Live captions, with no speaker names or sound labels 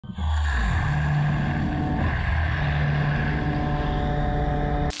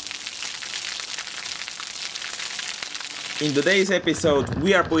In today's episode,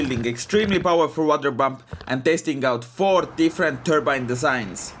 we are building extremely powerful water pump and testing out 4 different turbine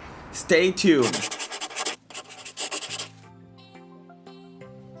designs. Stay tuned!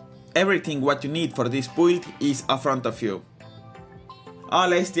 Everything what you need for this build is in front of you.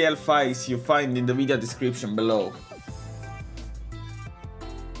 All STL files you find in the video description below.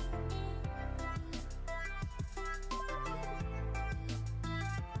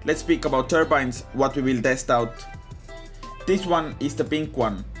 Let's speak about turbines, what we will test out. This one is the pink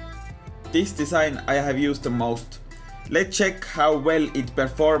one. This design I have used the most. Let's check how well it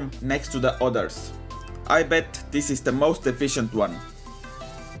performs next to the others. I bet this is the most efficient one.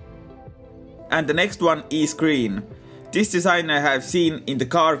 And the next one is green. This design I have seen in the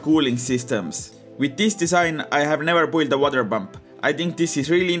car cooling systems. With this design I have never built a water pump. I think this is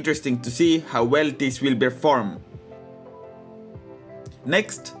really interesting to see how well this will perform.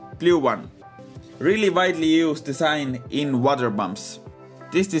 Next, blue one. Really widely used design in water pumps.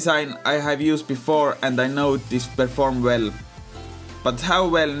 This design I have used before and I know this performs well. But how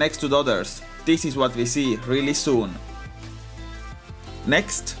well next to the others? This is what we see really soon.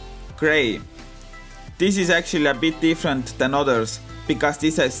 Next, grey. This is actually a bit different than others because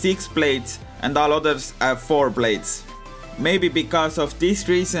this has 6 blades and all others have 4 blades. Maybe because of this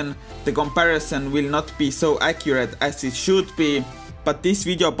reason the comparison will not be so accurate as it should be. But this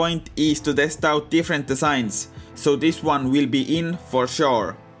video point is to test out different designs, so this one will be in for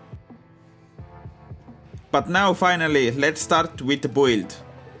sure. But now finally, let's start with the build.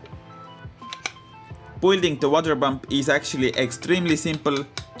 Building the water pump is actually extremely simple,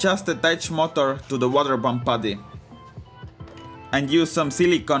 just attach motor to the water pump body. And use some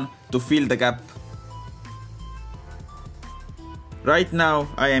silicone to fill the gap. Right now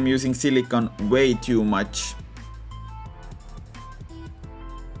I am using silicone way too much.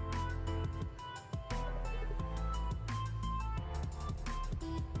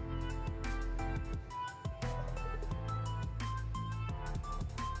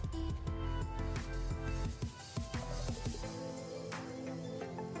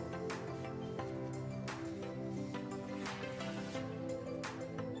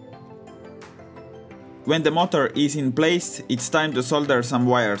 When the motor is in place, it's time to solder some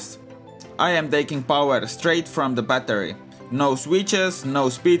wires. I am taking power straight from the battery. No switches, no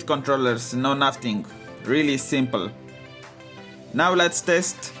speed controllers, no nothing. Really simple. Now let's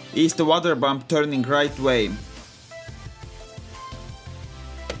test, is the water pump turning right way?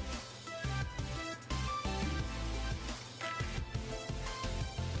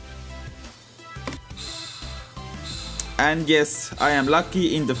 And yes, I am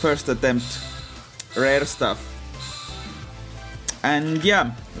lucky in the first attempt. Rare stuff. And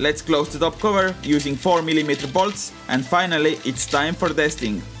yeah, let's close the top cover using 4mm bolts, and finally it's time for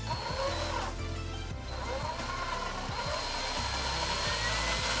testing.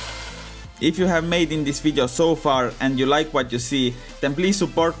 If you have made in this video so far and you like what you see, then please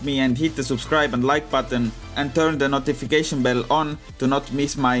support me and hit the subscribe and like button and turn the notification bell on to not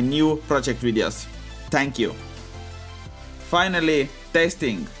miss my new project videos. Thank you. Finally,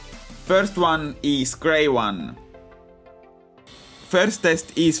 testing. First one is grey one. First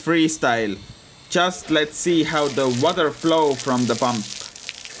test is freestyle. Just let's see how the water flow from the pump.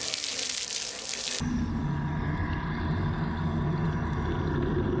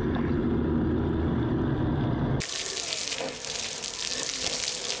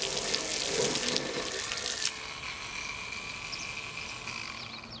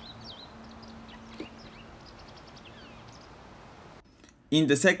 In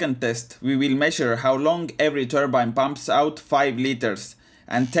the second test, we will measure how long every turbine pumps out 5 liters,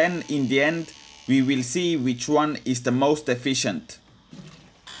 and then in the end, we will see which one is the most efficient.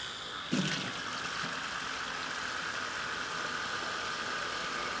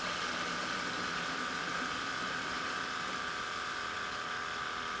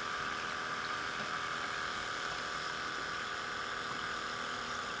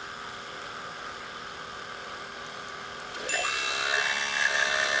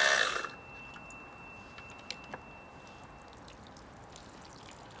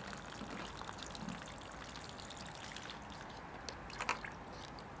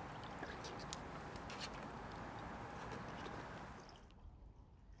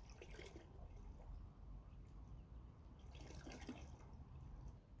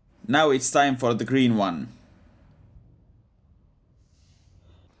 Now it's time for the green one.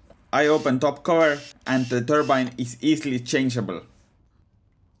 I open top cover and the turbine is easily changeable.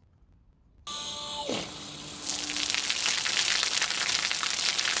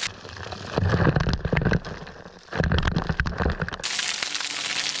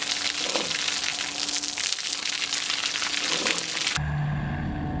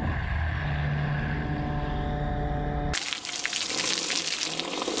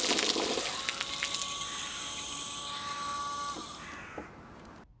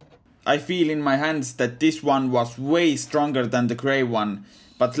 I feel in my hands that this one was way stronger than the grey one,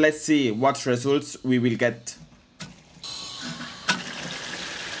 but let's see what results we will get.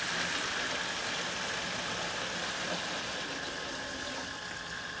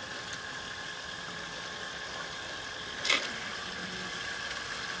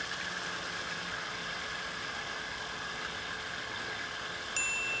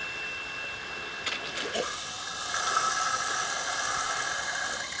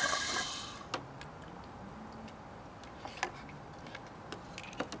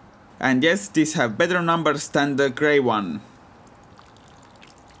 And yes, these have better numbers than the grey one.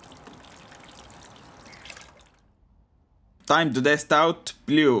 Time to test out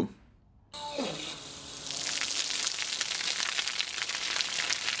blue.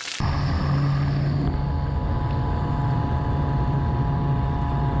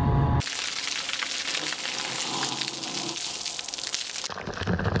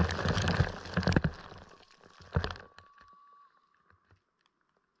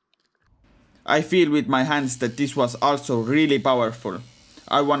 I feel with my hands that this was also really powerful.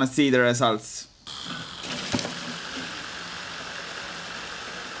 I wanna see the results.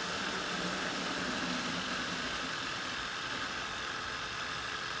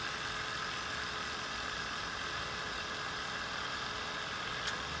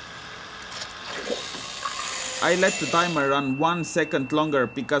 I let the timer run 1 second longer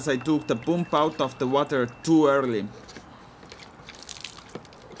because I took the pump out of the water too early.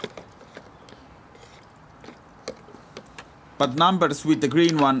 But numbers with the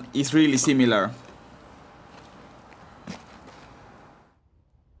green one is really similar.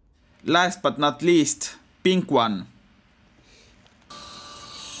 Last but not least, pink one.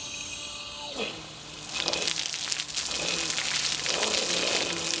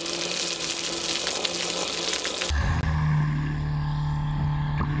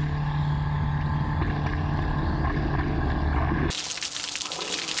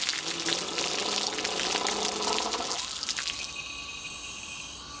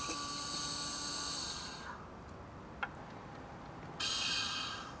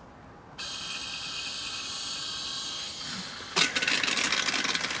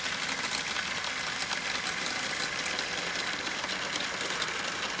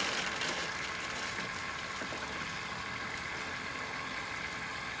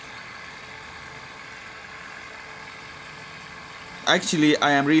 Actually,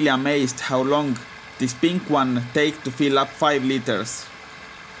 I am really amazed how long this pink one takes to fill up 5 liters.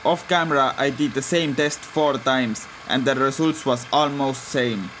 Off camera I did the same test 4 times and the results was almost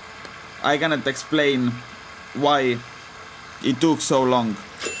same. I cannot explain why it took so long.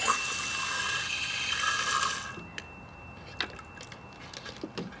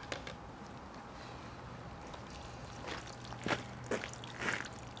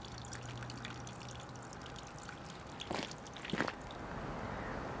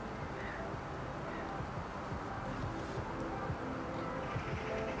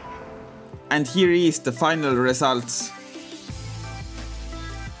 And here is the final results.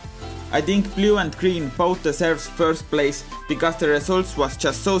 I think blue and green both deserves first place because the results was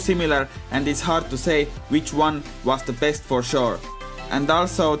just so similar and it's hard to say which one was the best for sure. And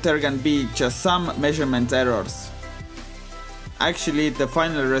also there can be just some measurement errors. Actually the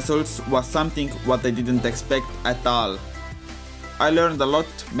final results was something what I didn't expect at all. I learned a lot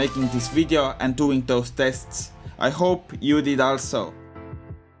making this video and doing those tests. I hope you did also.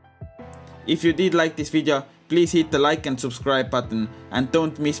 If you did like this video, please hit the like and subscribe button and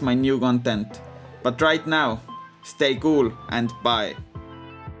don't miss my new content. But right now, stay cool and bye.